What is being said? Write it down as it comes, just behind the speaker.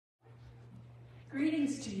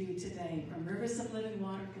Greetings to you today from Rivers of Living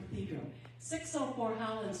Water Cathedral, 604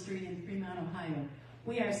 Holland Street in Fremont, Ohio.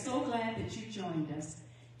 We are so glad that you joined us.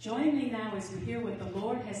 Join me now as we hear what the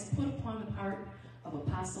Lord has put upon the heart of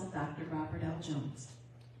Apostle Dr. Robert L. Jones.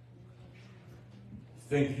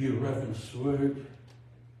 Thank you, Reverend Sword,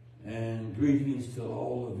 and greetings to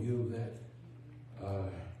all of you that are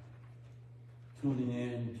tuning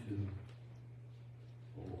in to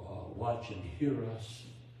watch and hear us.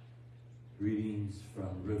 Greetings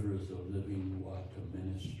from Rivers of Living Water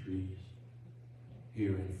Ministries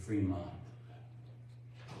here in Fremont,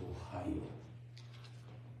 Ohio.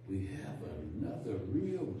 We have another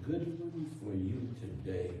real good one for you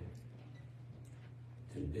today.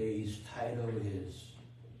 Today's title is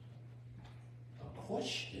a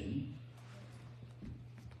question.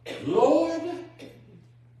 Lord,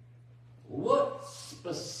 what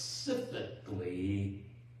specifically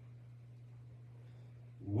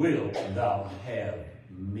wilt thou have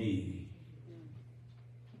me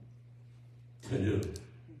to do?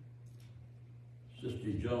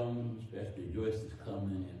 Sister Jones, Pastor Joyce is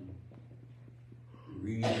coming and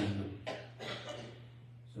reading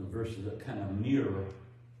some verses that kind of mirror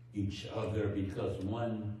each other, because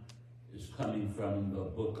one is coming from the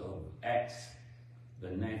book of Acts, the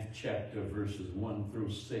 9th chapter, verses 1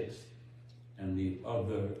 through 6, and the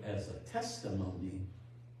other as a testimony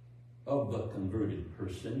of the converted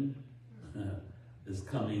person is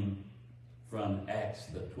coming from Acts,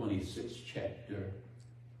 the 26th chapter,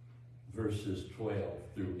 verses 12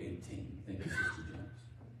 through 18. Thank you, Sister Jones.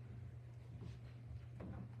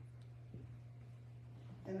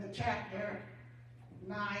 In the chapter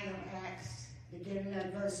 9 of Acts, beginning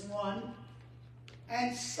at verse 1,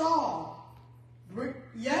 and Saul,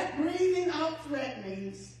 yet breathing out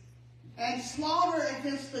threatenings and slaughter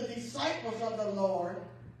against the disciples of the Lord,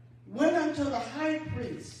 went unto the high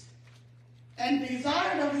priest, and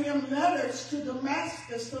desired of him letters to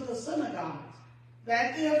Damascus to the synagogues,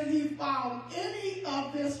 that if he found any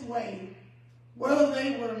of this way, whether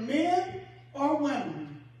they were men or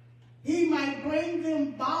women, he might bring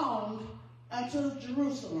them bound unto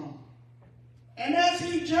Jerusalem. And as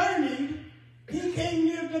he journeyed, he came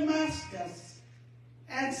near Damascus,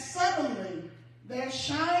 and suddenly there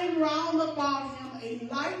shined round about him a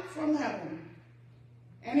light from heaven.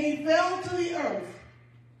 And he fell to the earth,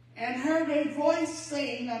 and heard a voice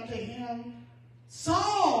saying unto him,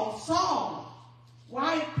 Saul, Saul,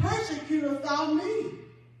 why persecutest thou me?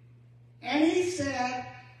 And he said,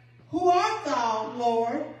 Who art thou,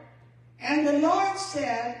 Lord? And the Lord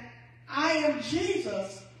said, I am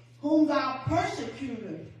Jesus, whom thou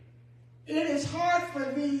persecutest. It is hard for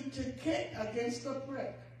thee to kick against the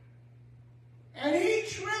prick. And he,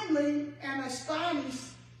 trembling and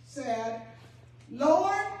astonished, said,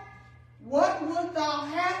 Lord, what wilt thou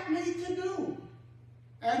have me to do?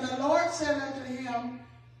 And the Lord said unto him,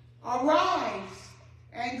 Arise,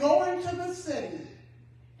 and go into the city,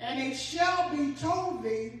 and it shall be told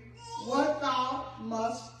thee what thou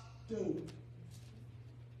must do.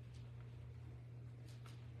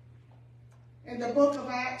 In the book of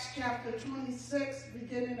Acts, chapter 26,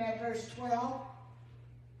 beginning at verse 12,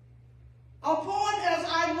 Upon as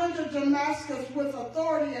I went to Damascus with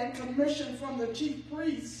authority and commission from the chief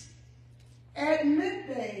priests, at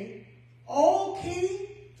midday, O king,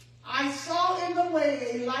 I saw in the way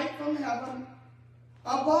a light from heaven,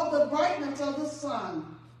 above the brightness of the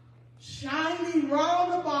sun, shining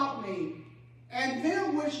round about me, and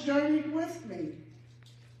them which journeyed with me.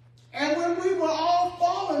 And when we were all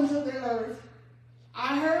fallen to the earth,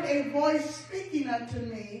 I heard a voice speaking unto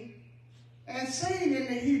me, and saying in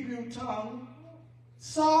the Hebrew tongue,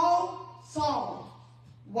 Saul, Saul,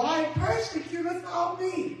 why persecutest thou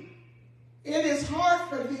me? It is hard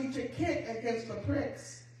for thee to kick against the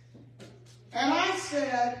pricks. And I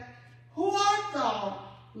said, Who art thou,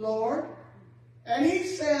 Lord? And he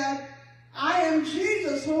said, I am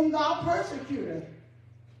Jesus whom thou persecutest.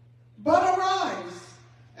 But arise,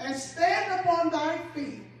 and stand upon thy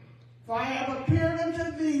feet, for I have appeared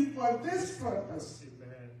unto thee for this purpose,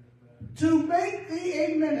 to make thee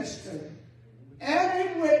a minister and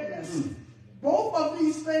a witness, both of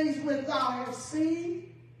these things which thou hast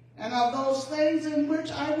seen, and of those things in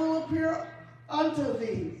which I will appear unto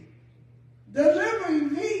thee,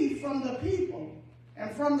 delivering thee from the people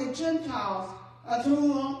and from the Gentiles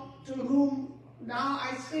to whom now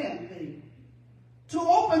I send thee, to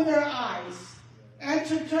open their eyes, and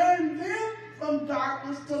to turn them from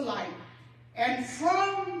darkness to light, and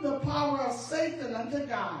from the power of Satan unto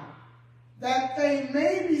God, that they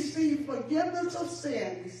may receive forgiveness of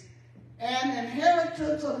sins and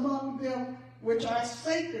inheritance among them which are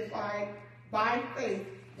sanctified by faith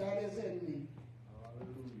that is in me.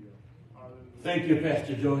 Thank you,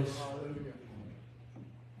 Pastor Joyce.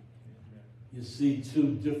 You see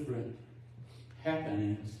two different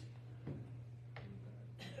happenings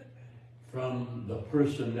from the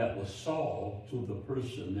person that was Saul to the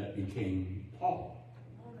person that became Paul.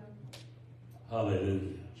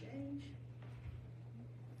 Hallelujah.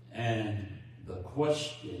 And the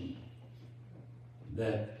question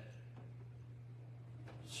that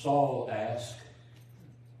Saul asked,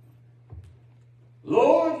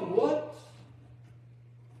 Lord, what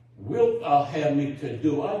wilt thou have me to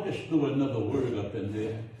do? I just threw another word up in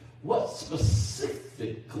there. What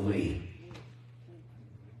specifically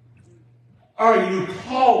are you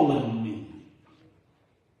calling me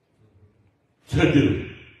to do?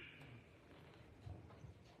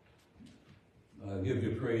 I give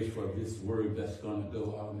you praise for this word that's going to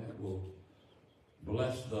go out that will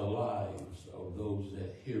bless the lives of those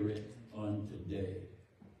that hear it on today.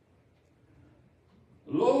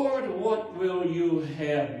 Lord, what will you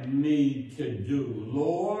have me to do?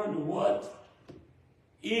 Lord, what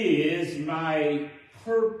is my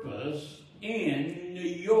purpose in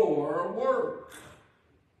your work?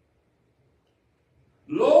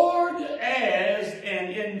 Lord, as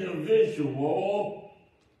an individual,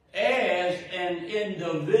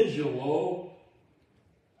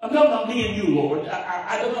 I'm talking about me and you, Lord.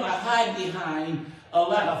 I don't want to hide behind a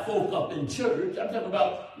lot of folk up in church. I'm talking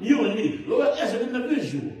about you and me. Lord, as an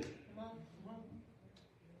individual.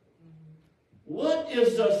 What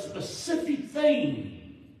is the specific thing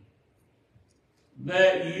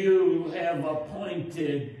that you have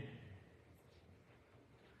appointed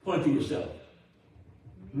to yourself?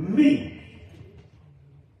 Me.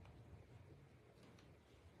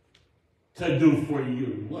 To do for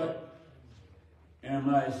you. What am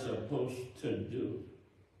I supposed to do?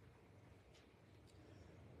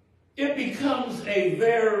 It becomes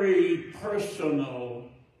very personal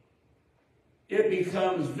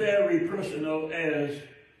as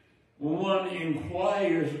one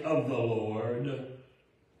inquires of the Lord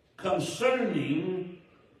concerning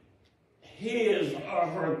his or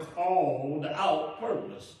her called out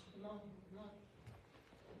purpose.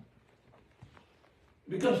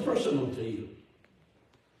 It becomes personal to you.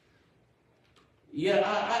 Yeah,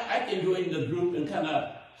 I can join the group and kind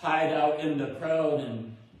of hide out in the crowd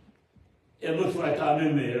and it looks like I'm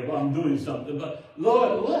in there if I'm doing something. But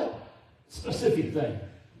Lord, what specific thing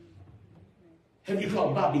have you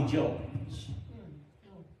called Bobby Jones?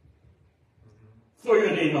 Throw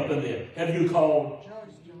your name up in there. Have you called?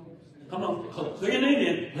 Come on, throw your name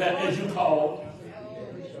in. Have you called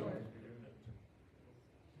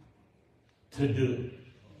to do?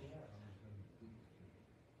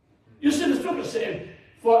 You see, the scripture said,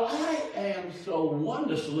 for I am so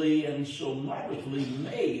wondrously and so marvelously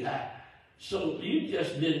made. So you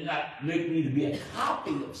just did not make me to be a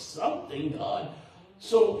copy of something, God.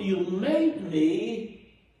 So you made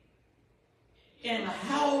me in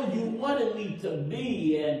how you wanted me to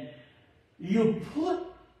be, and you put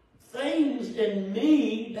things in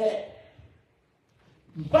me that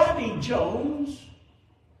Bobby Jones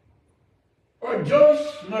or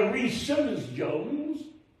Joyce Marie Simmons Jones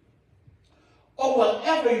or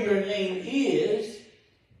whatever your name is,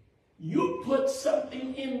 you put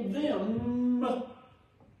something in them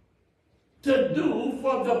to do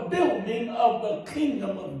for the building of the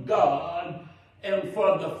kingdom of God and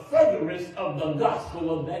for the furtherance of the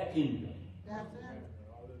gospel of that kingdom. That's it.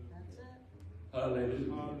 That's it.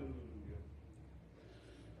 Hallelujah.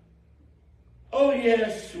 Oh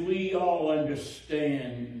yes, we all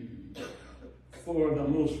understand for the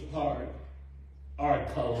most part our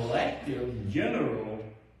collective general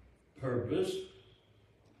purpose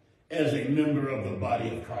as a member of the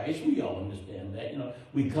body of Christ. We all understand that. You know,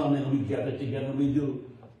 we come and we gather together and we do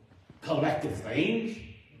collective things.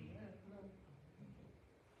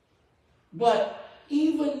 But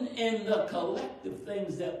even in the collective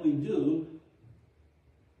things that we do,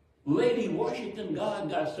 Lady Washington, God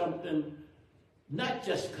got something not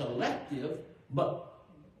just collective, but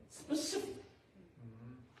specific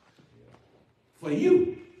for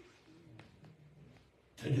you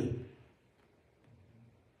to do.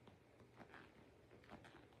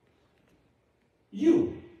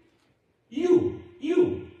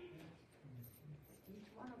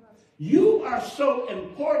 You are so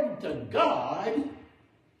important to God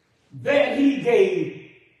that He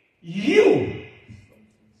gave you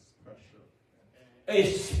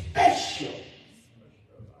a special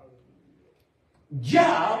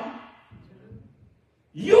job.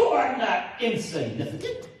 You are not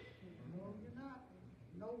insignificant. No, you're not.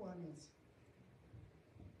 No one is.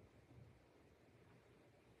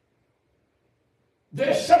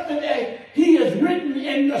 There's something that He has written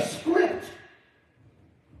in the script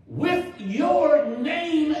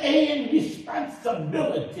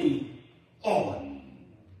responsibility on.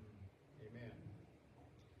 Amen.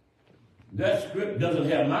 That script doesn't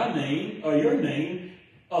have my name or your name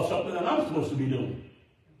or something that I'm supposed to be doing.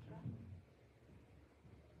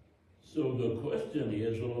 So the question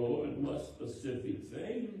is, Lord, what specific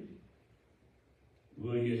thing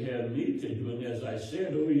will you have me to do? And as I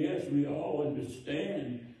said, oh yes, we all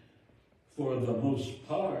understand for the most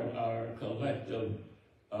part our collective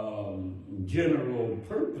general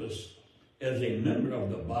purpose as a member of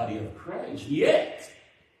the body of Christ. Yet,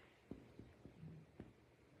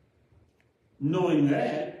 knowing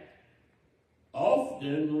that,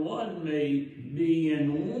 often one may be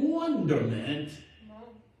in wonderment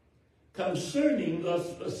concerning the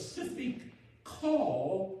specific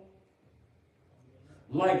call,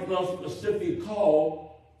 like the specific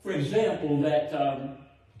call, for example, that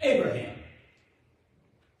Abraham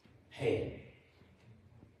had. It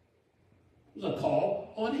was a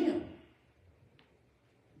call on him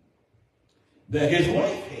that his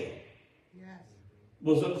wife had. Yes.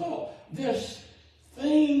 Was a call. There's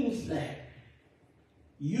things that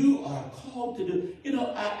you are called to do. You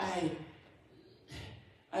know,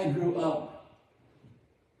 I grew up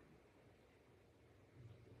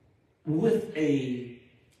with a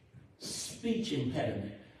speech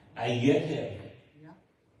impediment. I yet have it. Yeah.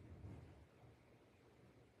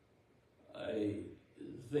 I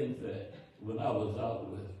think that when I was out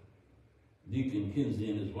with Deacon Kinsey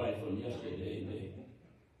and his wife on yesterday,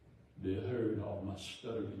 they heard all my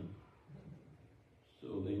stuttering.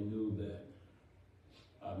 So they knew that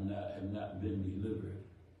I have not been delivered.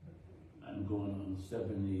 I'm going on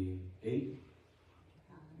 78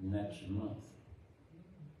 next month.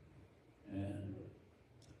 And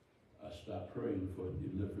I stopped praying for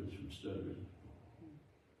deliverance from stuttering.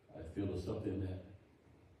 I feel it's something that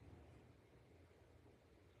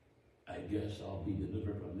I guess I'll be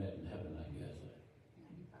delivered from that in heaven, I guess.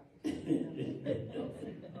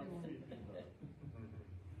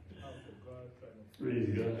 Praise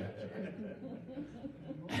God.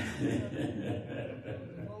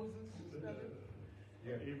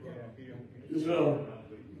 So,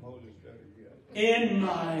 in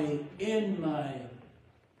my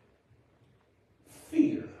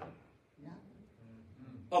fear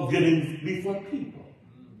of getting before people,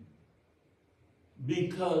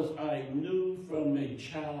 because I knew from a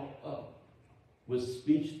child up with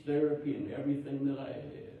speech therapy and everything that I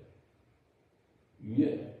had,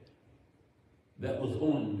 yeah, that was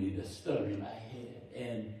on me, the stuttering I had,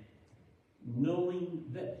 and knowing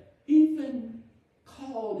that even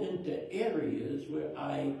called into areas where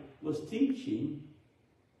I was teaching,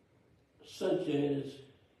 such as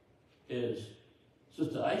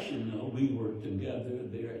Sister Aisha know, we were together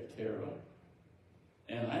there at Terra,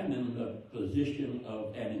 and I'm in the position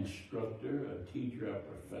of an instructor, a teacher, a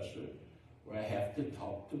professor, where I have to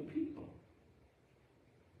talk to people.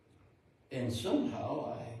 And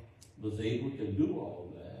somehow I was able to do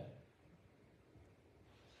all that.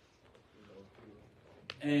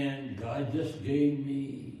 And God just gave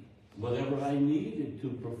me whatever I needed to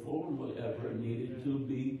perform, whatever needed to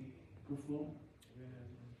be performed.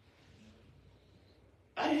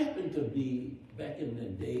 I happened to be, back in the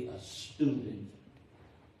day, a student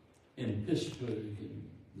in Pittsburgh, in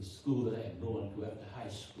the school that I had gone to after high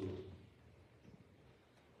school.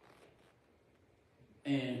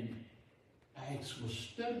 And I was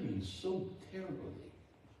studying so terribly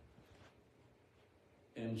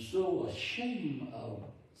and so ashamed of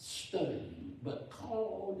studying, but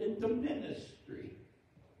called into ministry.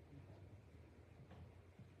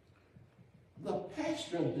 The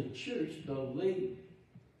pastor of the church, the late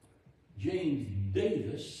James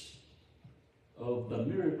Davis of the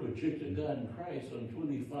Miracle Church of God in Christ on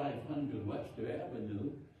 2500 Webster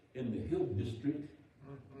Avenue in the Hill District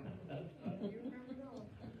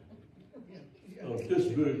of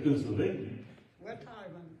Pittsburgh, Pennsylvania. What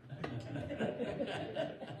time?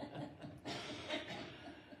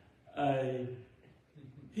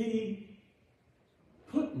 He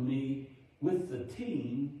put me with the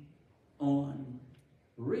team on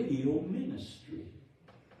radio ministry.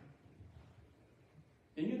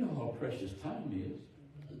 And you know how precious time is.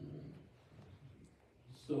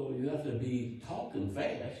 So you have to be talking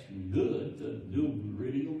fast and good to do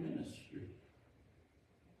radio ministry.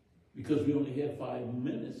 Because we only had 5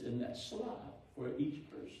 minutes in that slot for each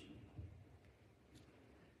person.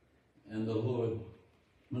 And the Lord,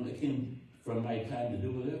 when it came from my time to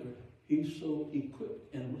do whatever, He so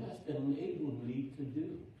equipped and blessed and enabled me to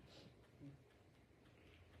do.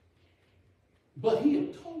 But He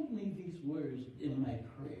had told me these words in my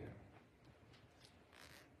prayer.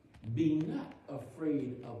 Be not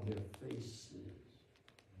afraid of their faces.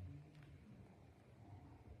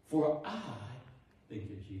 For I, thank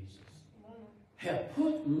you, Jesus, have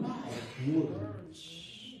put my words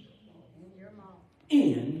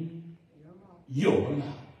in your mouth.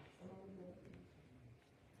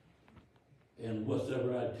 And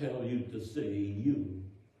whatsoever I tell you to say, you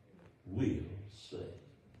will say.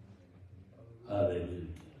 Hallelujah.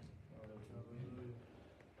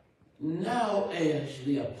 Now, as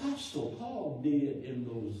the Apostle Paul did in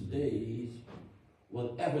those days,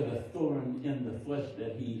 whatever the thorn in the flesh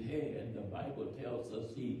that he had, the Bible tells us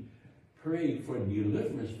he prayed for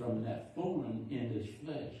deliverance from that thorn in his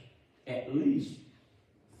flesh at least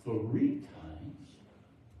 3 times.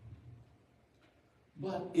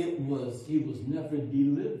 But he was never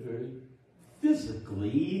delivered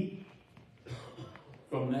physically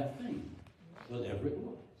from that thing, whatever it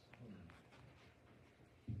was.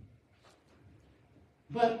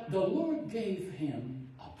 But the Lord gave him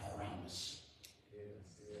a promise.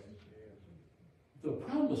 The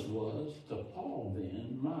promise was to Paul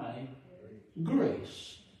then, my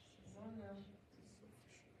grace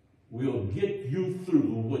will get you through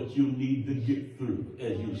what you need to get through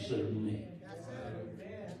as you serve me.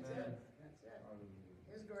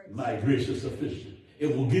 My grace is sufficient.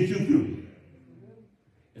 It will get you through.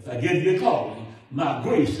 If I give you a calling, my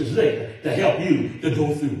grace is there to help you to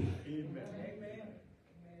go through.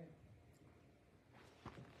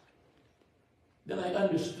 Then I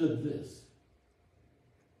understood this.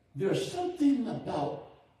 There's something about,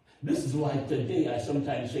 this is why today I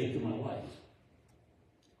sometimes say to my wife,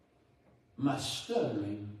 my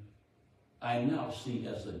stuttering I now see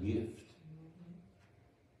as a gift.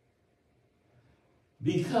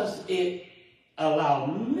 Because it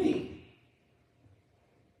allowed me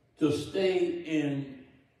to stay in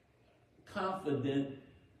confident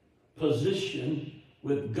position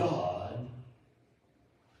with God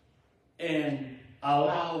and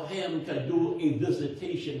allow him to do a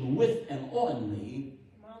visitation with and on me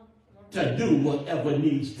to do whatever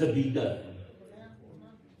needs to be done.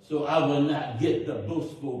 So I will not get the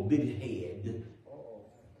boastful big head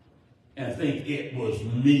and think it was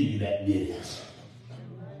me that did it.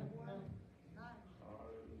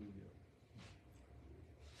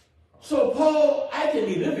 So Paul, I can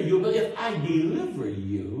deliver you, but if I deliver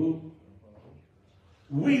you,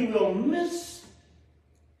 we will miss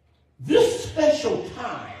this special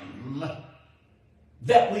time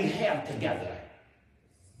that we have together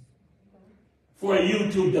for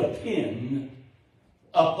you to depend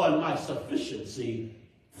upon my sufficiency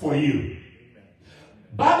for you.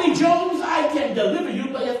 Bobby Jones, I can deliver you,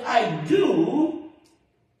 but if I do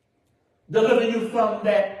deliver you from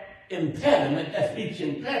that impediment, that speech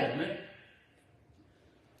impediment,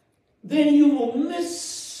 then you will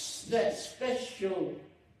miss that special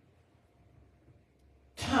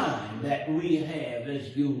time that we have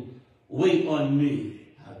as you wait on me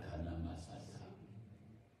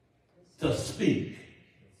to speak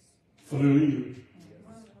through you.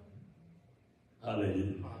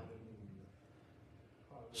 Hallelujah.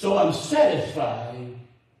 So I'm satisfied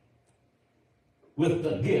with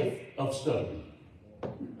the gift of studying.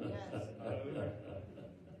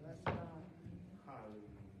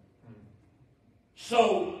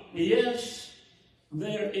 So, yes,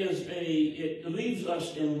 it leaves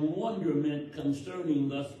us in wonderment concerning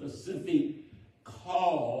the specific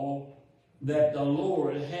call that the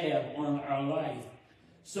Lord have on our life.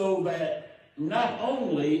 So that not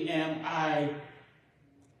only am I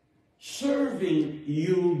serving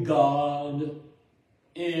you, God,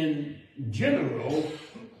 in general,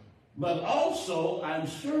 but also I'm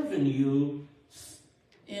serving you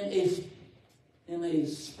in a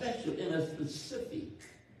specific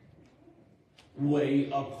way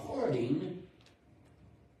according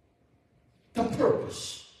to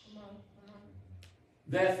purpose.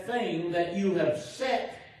 That thing that you have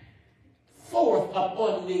set forth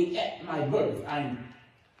upon me at my birth. I'm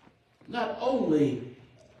not only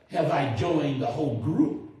have I joined the whole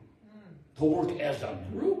group to work as a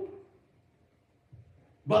group,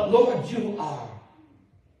 but Lord,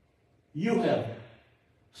 you have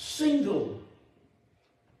singled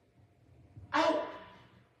out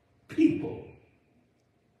people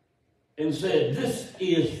and said, this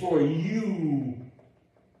is for you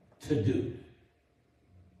to do.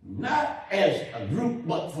 Not as a group,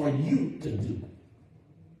 but for you to do.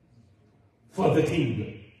 For the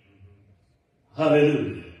kingdom.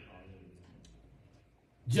 Hallelujah.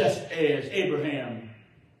 Just as Abraham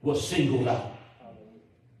was singled out.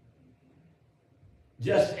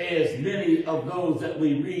 Just as many of those that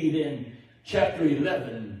we read in chapter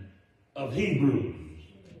 11 of Hebrews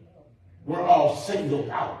were all singled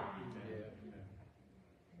out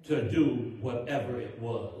to do whatever it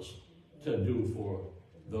was to do for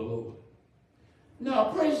the Lord.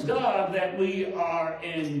 Now, praise God that we are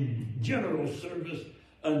in general service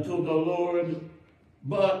unto the Lord,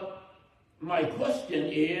 but my question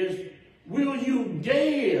is, will you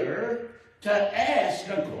dare to ask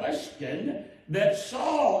a question that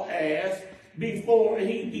Saul asked before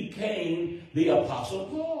he became the Apostle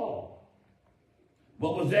Paul?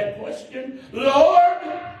 What was that question?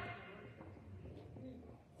 Lord,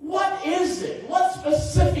 what is it? What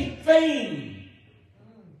specific thing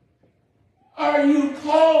are you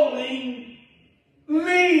calling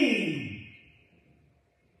me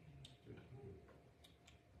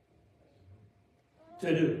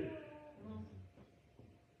to do?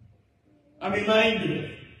 I'm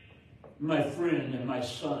reminded of my friend and my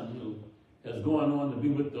son who has gone on to be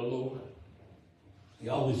with the Lord. He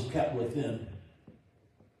always kept with him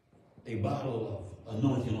a bottle of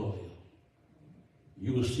anointing oil.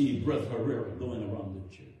 You will see Brother Herrera going around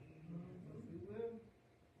the church.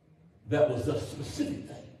 That was a specific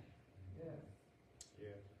thing.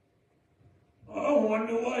 I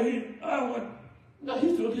wonder why no,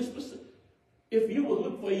 he's doing his specific. If you would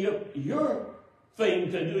look for your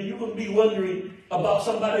thing to do, you wouldn't be wondering about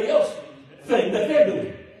somebody else's thing that they're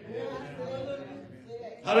doing.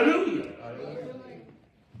 Hallelujah.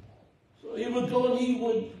 So he would go and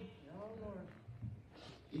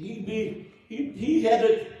he had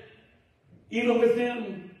it even with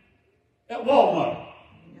him at Walmart,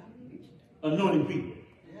 anointing people.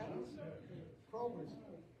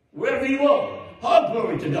 Wherever he was, all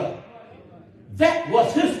glory to God. That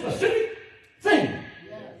was his specific thing.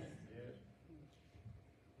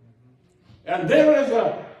 And there is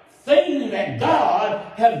a thing that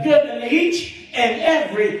God has given each and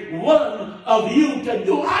every one of you to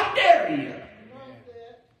do. I dare you.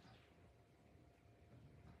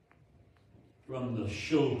 From the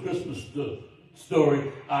show Christmas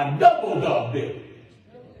Story, I doubled up there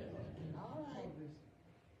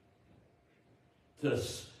to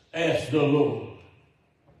ask the Lord,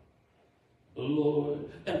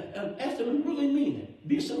 and ask him and really mean it.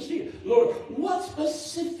 Be sincere. Lord, what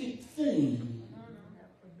specific thing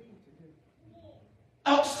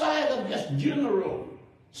outside of just general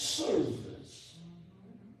service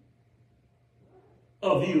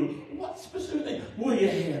of you, what specific thing will you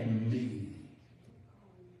have me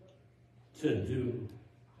to do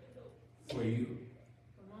for you?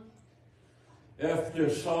 After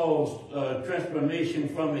Saul's transformation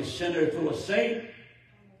from a sinner to a saint,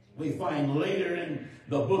 we find later in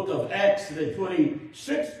the book of Acts, the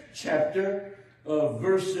 26th chapter,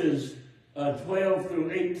 verses 12 through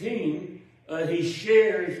 18, he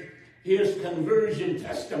shares his conversion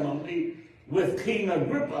testimony with King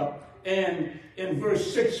Agrippa. And in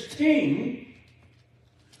verse 16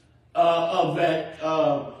 of that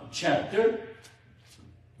chapter,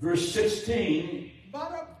 verse 16,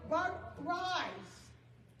 But rise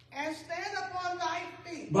and stand upon thy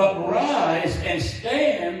feet. But rise and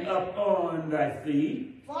stand upon thy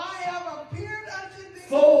feet. For I have appeared unto thee.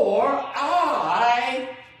 For I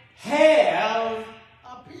have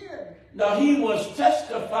appeared. Now he was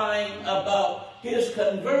testifying about his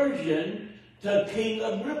conversion to King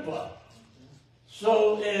Agrippa.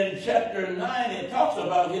 So in chapter 9 it talks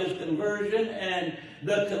about his conversion, and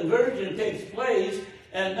the conversion takes place,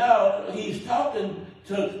 and now he's talking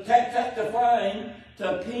to testifying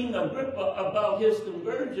to King Agrippa about his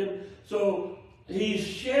conversion. So he's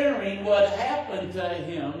sharing what happened to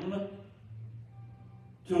him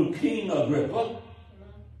to King Agrippa.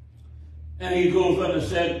 And he goes on and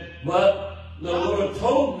said, but the Lord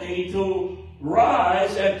told me to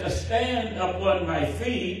rise and to stand upon my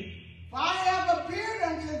feet. For I have appeared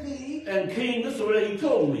unto thee. And King, this is what he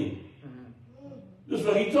told me. This is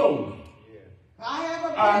what he told me. I have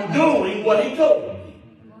appeared I'm doing what he told me.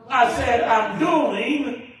 I said, I'm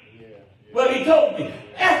doing what he told me.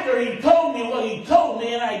 After he told me what he told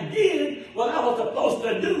me and I did what I was supposed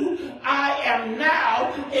to do, I am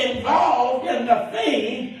now involved in the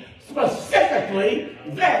thing specifically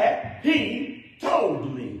that he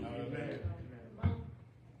told me.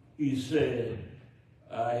 He said,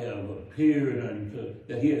 I have appeared unto,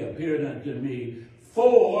 that he had appeared unto me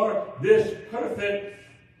for this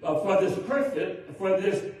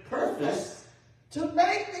purpose, to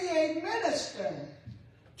make me a minister.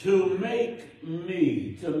 To make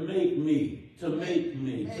me.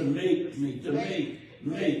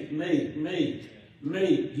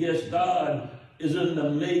 Yes, God is in the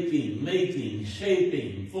making,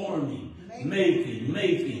 shaping, forming, making.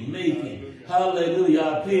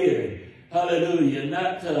 Hallelujah, appeared. Hallelujah.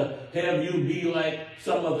 Not to have you be like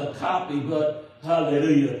some of the copy, but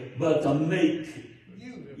hallelujah, but to make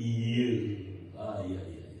you.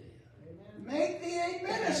 Make thee a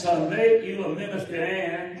minister. To make you a minister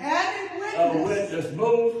and A a witness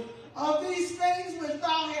both of these things which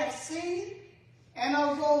thou hast seen, and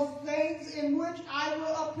of those things in which I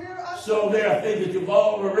will appear unto So thee. there are things that you've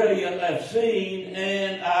already have seen,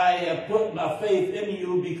 and I have put my faith in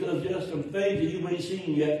you because there's some things that you ain't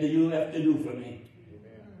seen yet that you have to do for me.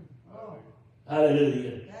 Amen. Oh,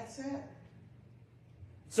 Hallelujah. that's it.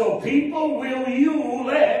 So people, will you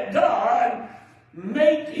let God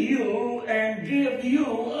make you and give you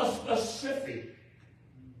a specific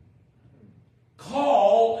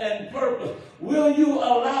call and purpose? Will you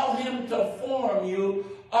allow him to form you,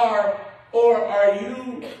 or are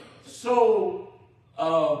you so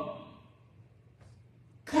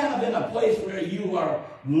kind of in a place where you are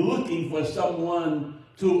looking for someone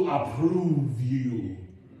to approve you?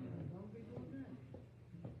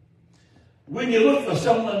 When you look for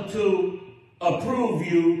someone to approve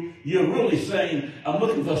you, you're really saying, I'm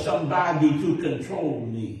looking for somebody to control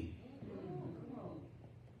me.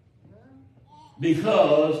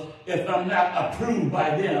 Because if I'm not approved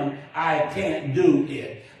by them, I can't do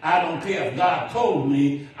it. I don't care if God told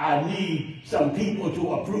me I need some people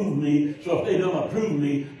to approve me. So if they don't approve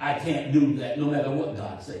me, I can't do that, no matter what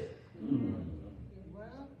God said.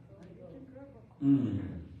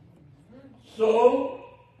 So,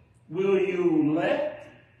 will you let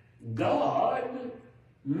God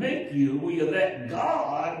make you? Will you let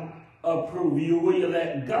God approve you? Will you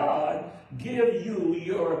let God give you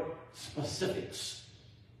your specifics?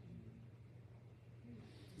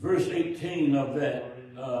 Verse 18 of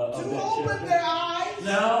that To open chapter. their eyes.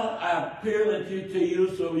 Now I appeal to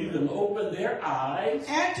you so you can open their eyes.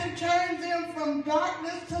 And to turn them from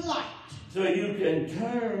darkness to light. So you can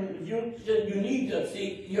turn, you need to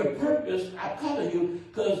see your purpose. I call you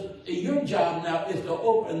because your job now is to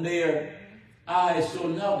open their eyes so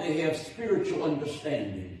now they have spiritual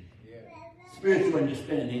understanding. Yeah. Spiritual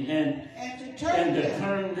understanding. And to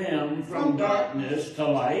turn them from darkness to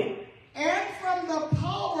light. And from the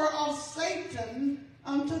power of Satan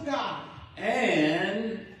unto God.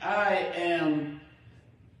 And I am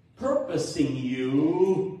purposing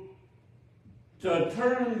you to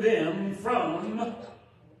turn them from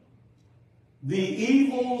the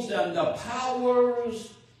evils and the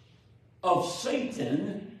powers of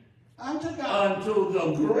Satan Unto God. unto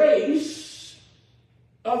the grace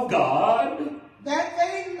of God. That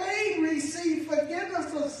they may receive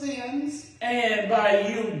forgiveness of sins. And by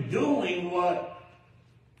you doing what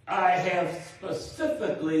I have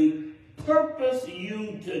specifically purposed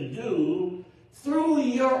you to do, through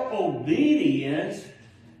your obedience,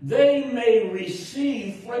 they may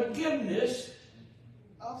receive forgiveness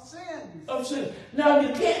Of sins. of sin. Now, you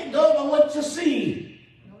can't go by what you see.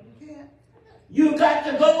 No, you can't. You got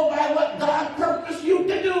to go by what God purposed you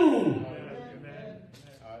to do. Amen.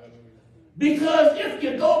 Hallelujah. Because if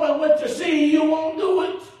you go by what you see, you won't do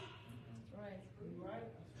it.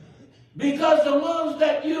 Because the ones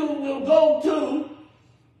that you will go to,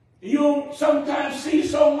 you sometimes see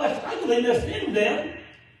so much ugliness in them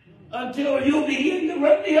until you begin to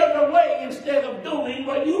run the other way instead of doing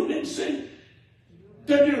what you've been sent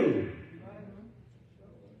to do.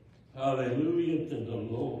 Hallelujah to the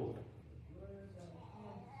Lord.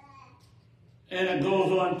 And it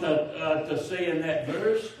goes on to say in that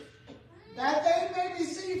verse, That they may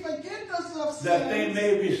receive forgiveness of sins. that they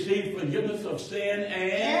may receive forgiveness of sin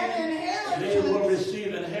and they will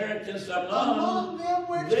receive inheritance among them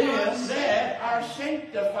which them that are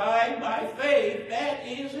sanctified by faith that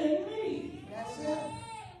is in me. That's it.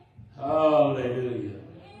 Hallelujah.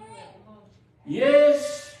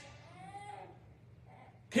 Yes,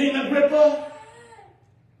 King Agrippa,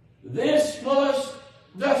 this was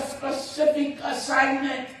the specific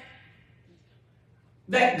assignment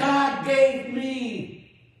that God gave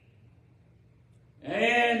me.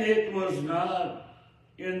 And it was not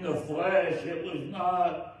in the flesh.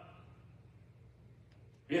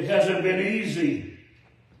 It hasn't been easy.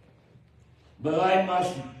 But I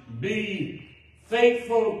must be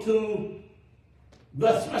faithful to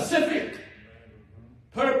the specific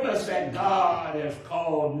purpose that God has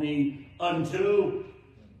called me unto.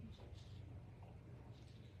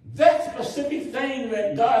 That specific thing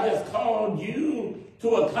that God has called you to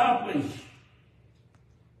accomplish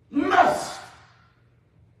must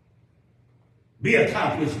be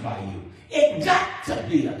accomplished by you. It got to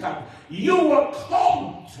be accomplished. You were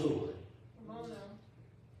called to it.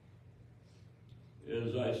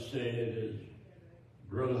 As I said, as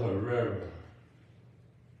Brother Herrera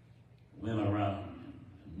went around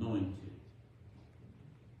and anointed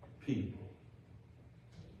people,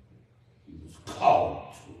 he was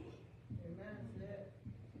called to it.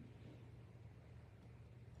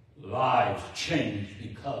 Lives life changed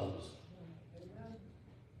because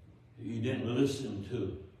he didn't listen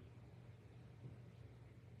to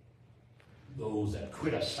those that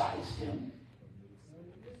criticized him,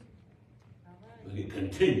 but he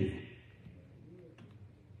continued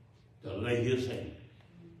to lay his hand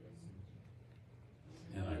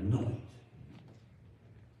and anoint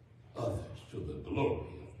others to the glory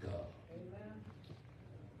of God.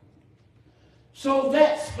 So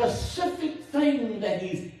that specific thing that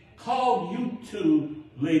he's called you to,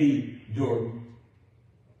 Lady Jordan,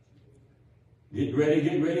 get ready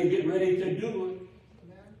to do it.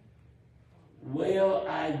 Well,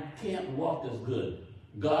 I can't walk as good.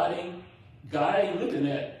 God ain't looking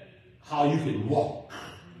at how you can walk.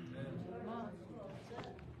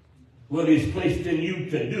 What he's placed in you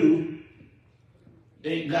to do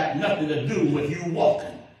ain't got nothing to do with you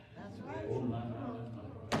walking. Oh, my.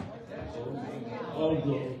 Oh,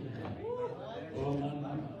 glory. Oh, my.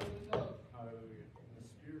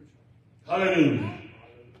 Hallelujah.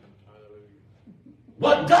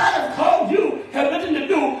 What God has called you has nothing to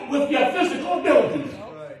do with your physical abilities.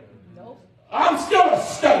 I'm still a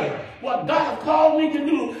stutterer. What God has called me to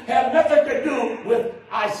do has nothing to do with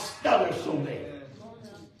I stutter so bad.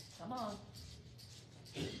 Come on.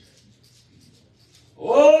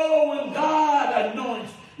 Oh, when God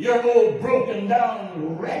anoints your old broken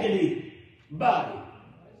down, raggedy body.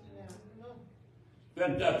 In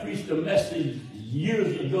fact, I preached a message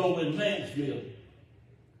years ago in Mansfield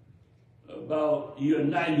about your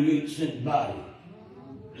 98-cent body.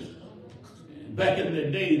 And back in the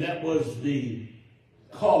day, that was the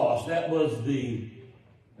cost, that was the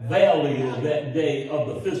value that day of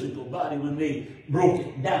the physical body when they broke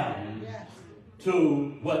it down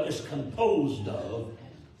to what it's composed of.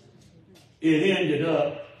 It ended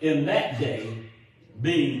up in that day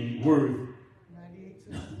being worth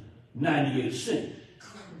 98 cents.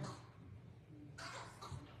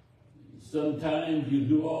 Sometimes you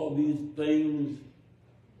do all these things,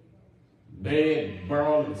 beg,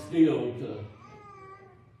 borrow, and steal to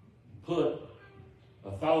put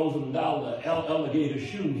 $1,000 alligator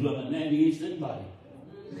shoes on a 98-cent body.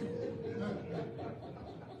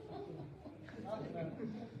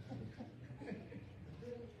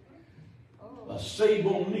 A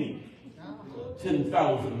sable mink,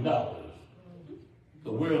 $10,000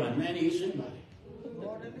 to wear on a 98-cent body.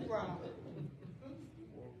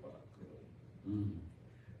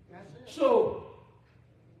 So,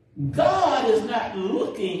 God is not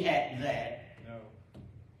looking at that. No.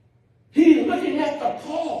 He's looking at the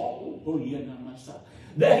call,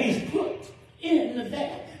 that he's put in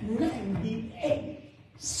that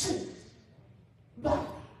 98-cent body.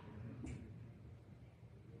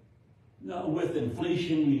 Now, with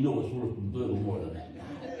inflation, we know it's worth a little more than that now.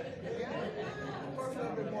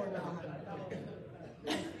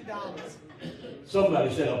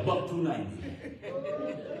 Somebody said $1.290.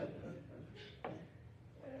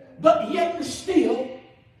 But yet and still,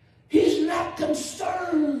 he's not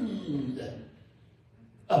concerned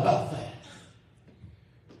about that.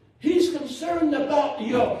 He's concerned about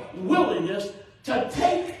your willingness to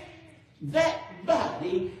take that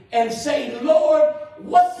body and say, Lord,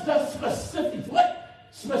 what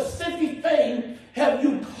specific thing have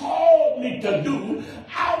you called me to do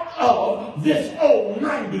out of this old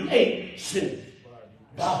 98-cent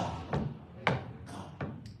body?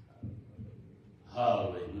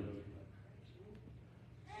 Hallelujah.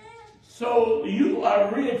 So you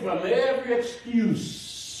are rid from every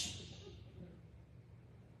excuse.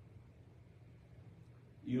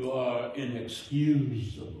 You are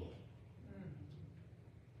inexcusable.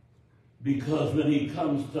 Because when he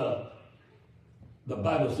comes to, the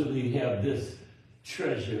Bible says we have this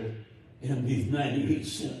treasure in these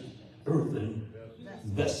 98-cent earthen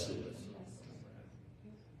vessels.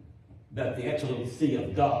 That the excellency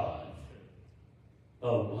of God,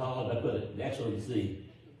 how do I put it? The excellency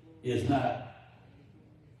is not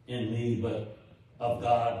in me, but of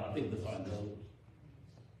God. I think that's how it goes.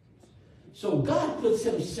 So God puts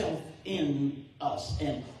himself in us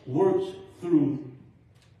and works through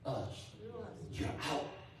us. You're out.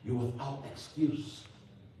 You're without excuse.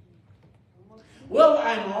 Well,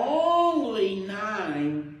 I'm only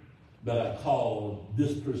 9, but I called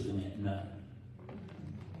this person at 9.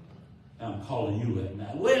 I'm calling you at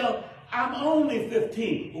 9. Well, I'm only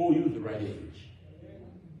 15. Oh, you're the right age.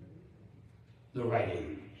 The right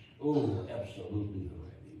age. Oh, absolutely the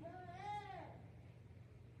right age.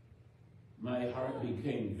 My heart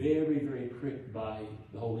became very, very pricked by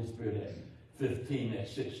the Holy Spirit at 15. At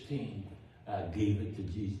 16, I gave it to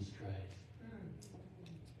Jesus Christ.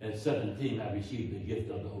 At 17, I received the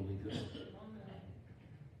gift of the Holy Ghost.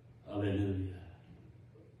 Hallelujah.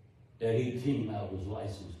 At 18, I was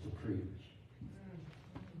licensed to preach.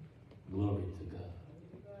 Glory to God.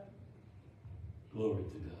 Glory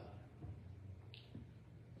to God.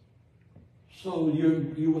 So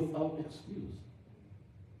you're without excuse.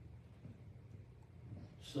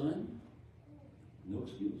 Son, no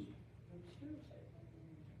excuse.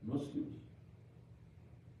 No excuse.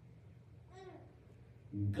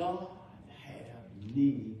 God had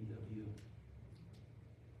need of you.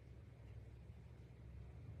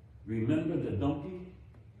 Remember the donkey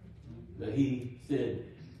that he said,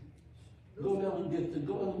 go down and get the,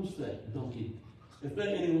 go and loose that donkey. If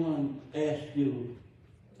anyone asks you,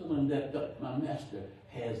 tell them that my master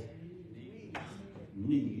has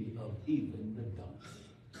need of even the donkey.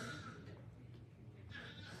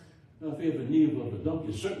 Now, if he has a need of the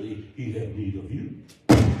donkey, certainly he has need of you.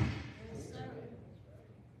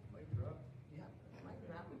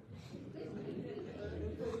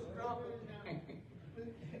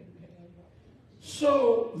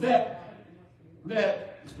 So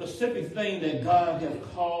that specific thing that God has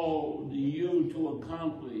called you to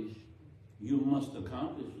accomplish, you must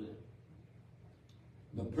accomplish it.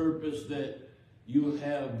 The purpose that you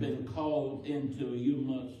have been called into, you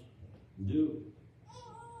must do.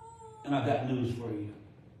 And I got news for you.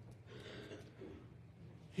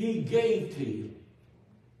 He gave to you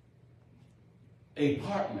a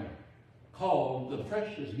partner called the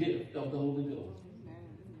precious gift of the Holy Ghost.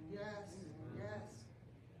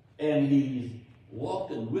 And he's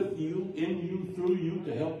walking with you, in you, through you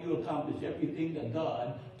to help you accomplish everything that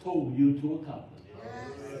God told you to accomplish.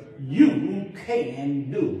 Yes. You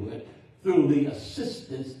can do it through the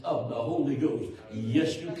assistance of the Holy Ghost.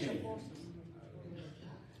 Yes, you can.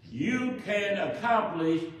 You can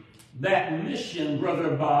accomplish that mission,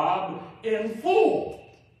 Brother Bob, in full.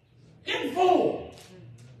 In full.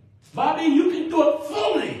 Bobby, you can do it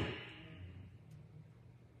fully.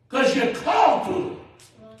 Because you're called to it.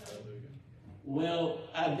 Well,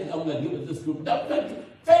 I think I'm going to give it this group.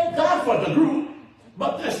 Thank God for the group,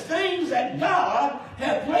 but there's things that God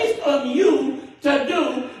has placed on you to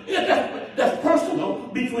do that's personal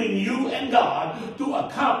between you and God to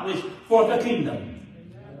accomplish for the kingdom.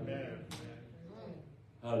 Amen.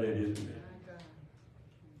 Hallelujah.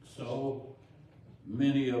 So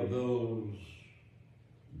many of those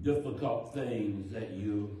difficult things that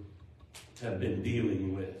you have been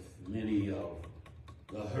dealing with, many of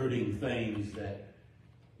the hurting things that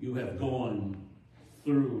you have gone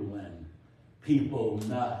through and people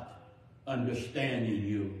not understanding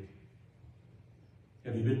you.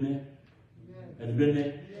 Have you been there? Yes. Have you been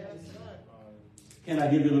there? Yes. Can I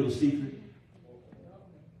give you a little secret?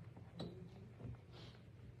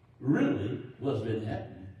 Really, what's been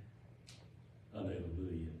happening,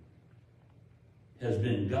 hallelujah, has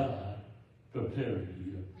been God preparing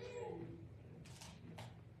you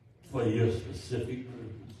for your specific purpose.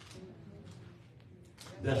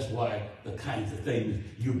 That's why the kinds of things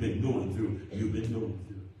you've been going through, you've been going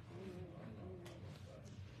through.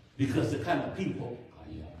 Because the kind of people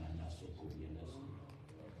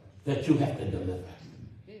that you have to deliver.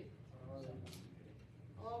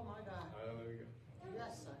 Oh my God.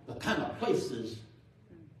 Yes, sir. The kind of places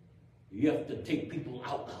you have to take people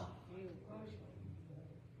out of.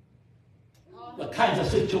 The kinds of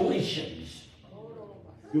situations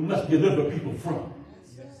you must deliver people from.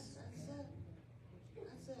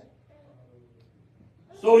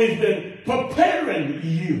 So he's been preparing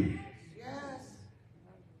you. Yes.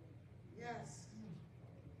 Yes.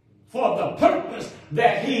 For the purpose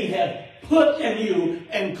that he has put in you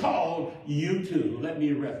and called you to. Let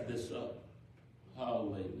me wrap this up.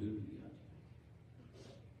 Hallelujah.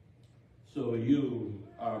 So you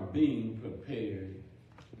are being prepared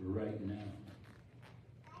right now.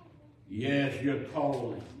 Yes, you're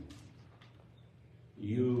calling.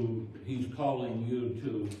 He's calling you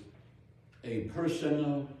to a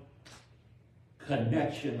personal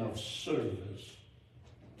connection of service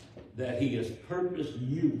that he has purposed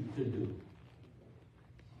you to do.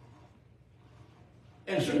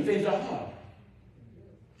 And certain things are hard.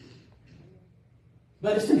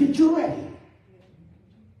 But it's to get you ready.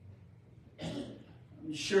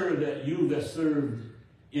 I'm sure that you that served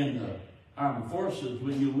in the armed forces,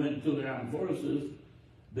 when you went to the armed forces,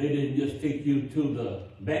 they didn't just take you to the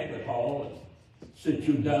banquet hall and sit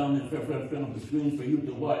you down in front of the screens for you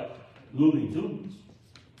to watch Looney Tunes.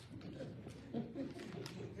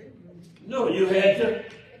 No, you had to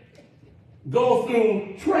go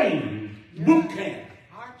through training, boot camp,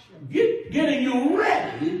 getting you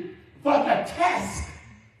ready for the task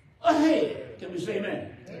ahead. Can we say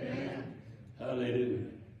amen? Amen. Hallelujah.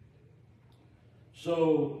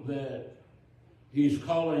 So that he's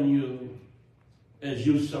calling you as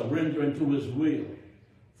you surrender into his will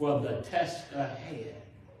for the task ahead.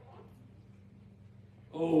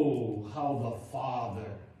 Oh, how the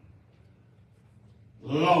Father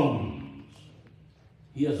longs.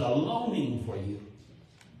 He has a longing for you.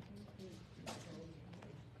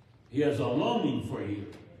 He has a longing for you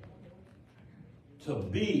to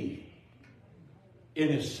be in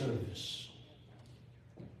his service.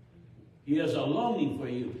 He has a longing for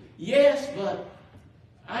you. Yes, but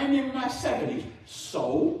I'm in my 70s.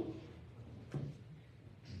 So?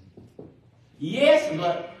 Yes,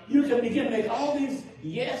 but you can begin to make all these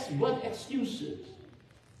yes, but excuses.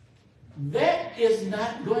 That is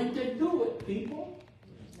not going to do it, people.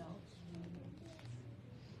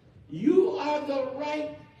 You are the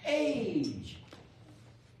right age.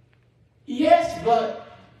 Yes, but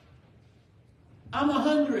I'm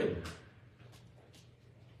 100.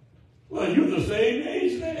 Well, you're the same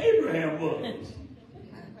age that Abraham was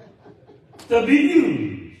to be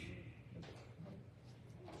used.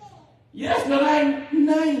 Yes, but I'm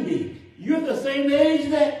 90. You're the same age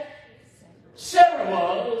that Sarah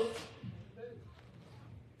was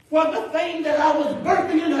for the thing that I was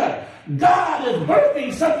birthing in her. God is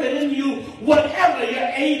birthing something in you, whatever your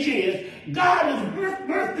age is. God is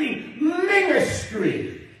birthing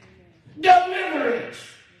ministry, deliverance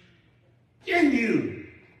in you.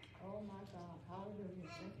 Oh my God. Hallelujah.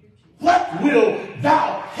 Thank you, Jesus. What will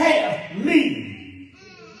thou have me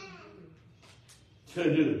to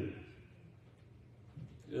do?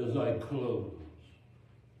 As I close,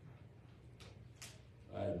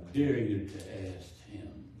 I dare you to ask him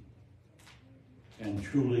and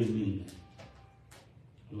truly mean it.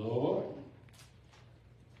 Lord,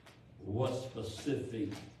 what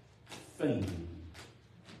specific thing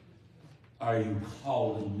are you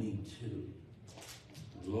calling me to?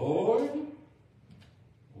 Lord,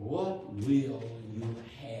 what will you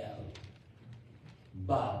have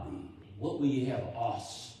Bobby? What will you have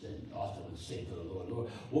Austin? Austin would say to the Lord, Lord,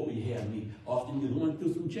 what will you have me? Austin, you're going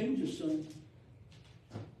through some changes, son.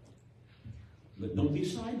 But don't be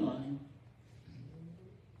sidelined.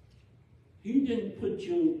 He didn't put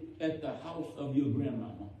you at the house of your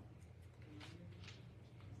grandmama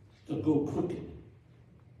to go crooked,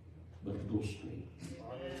 but to go straight.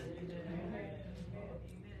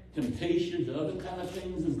 Temptations and other kind of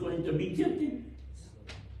things is going to be tempting.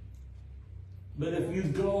 But if you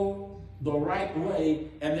go the right way,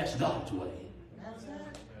 and that's God's way,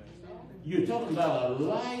 you're talking about a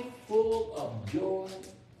life full of joy.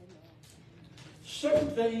 Certain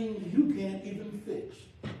things you can't even fix.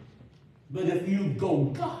 But if you go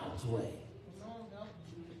God's way,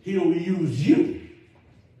 he'll use you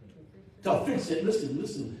to fix it.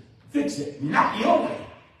 Listen. Fix it. Not your way,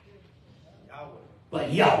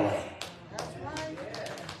 but Yahweh.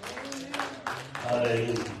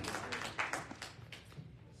 Hallelujah.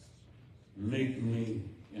 Make me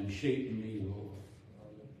and shape me, Lord,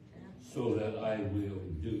 so that I will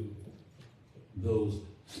do those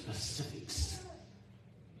specifics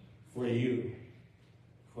for you,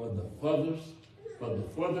 for the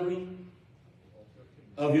furthering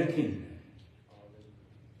of your kingdom,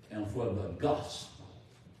 and for the gospel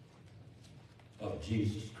of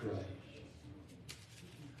Jesus Christ.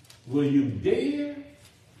 Will you dare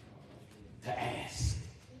to ask,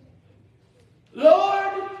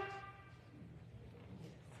 Lord,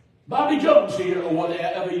 Bobby Jones here, or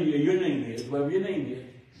whatever your name is, whatever your name is,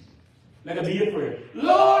 let it be your prayer.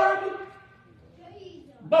 Lord,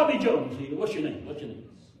 Bobby Jones here. What's your name?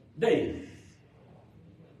 Dave.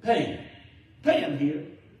 Pam here.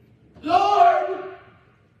 Lord,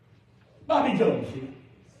 Bobby Jones here.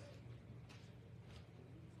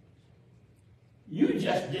 You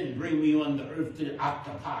just didn't bring me on the earth to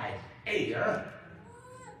occupy air.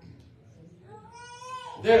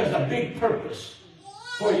 There's a big purpose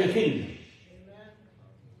for your kingdom.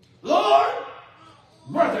 Lord,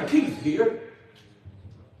 Brother Keith here.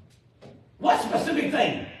 What specific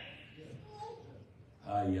thing?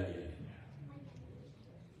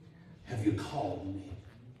 Have you called me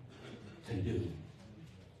to do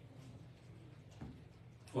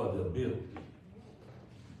for the building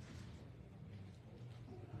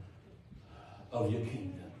of your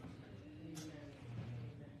kingdom?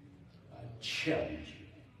 I challenge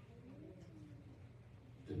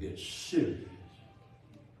you to get serious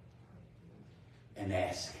and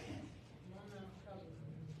ask him,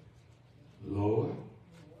 Lord,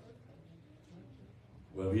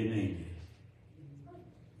 whatever your name is,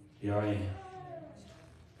 here I am.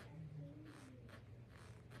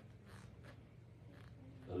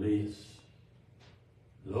 Elias,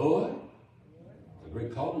 Lord, the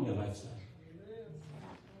great calling of thy son.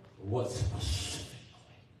 What specifically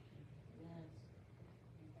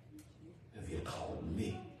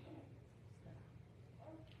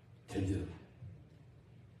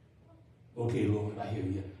Okay, Lord, I hear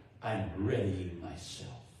you. I'm readying myself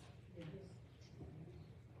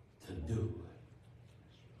to do it.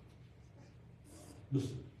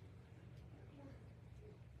 Listen.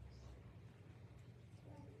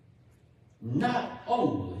 Not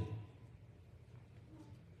only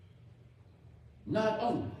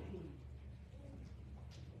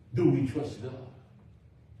do we trust God.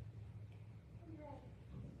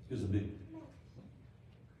 Here's a big one.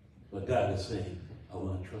 But God is saying, I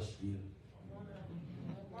want to trust you.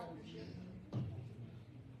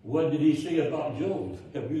 What did he say about Job?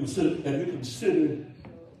 Have you considered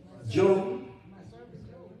Job?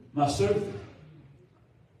 My servant.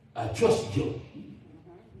 I trust Job.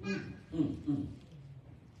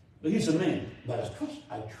 But he's a man. But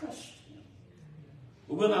I trust him.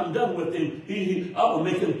 But when I'm done with him, I will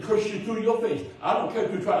make him curse you through your face. I don't care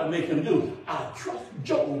if you try to make him do it. I trust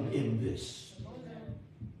Job in this.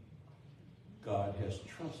 God has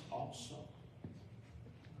trust also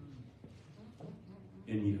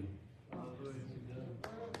in you.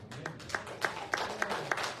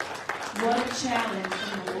 What a challenge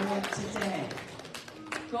from the Lord today.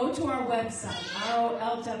 Go to our website,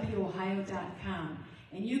 rolwohio.com,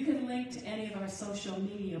 and you can link to any of our social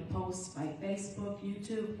media posts by Facebook,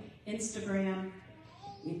 YouTube, Instagram.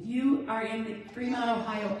 If you are in the Fremont,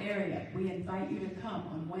 Ohio area, we invite you to come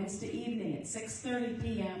on Wednesday evening at 6:30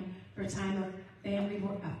 p.m. for a time of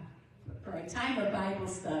Bible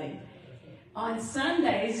study. On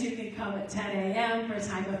Sundays, you can come at 10 a.m. for a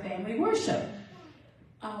time of family worship.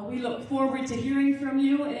 We look forward to hearing from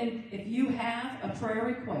you, and if you have a prayer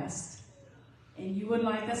request and you would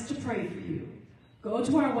like us to pray for you, go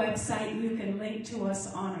to our website. You can link to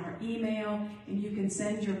us on our email, and you can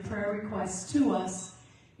send your prayer requests to us.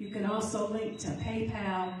 You can also link to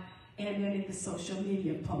PayPal and any of the social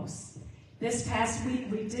media posts. This past week,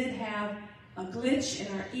 we did have a glitch in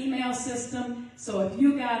our email system, so if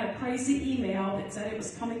you got a crazy email that said it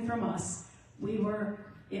was coming from us,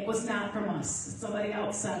 it was not from us. Somebody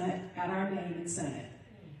else sent it, got our name and sent it.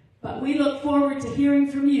 But we look forward to hearing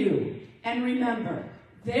from you. And remember,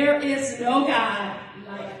 there is no God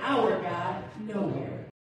like our God nowhere.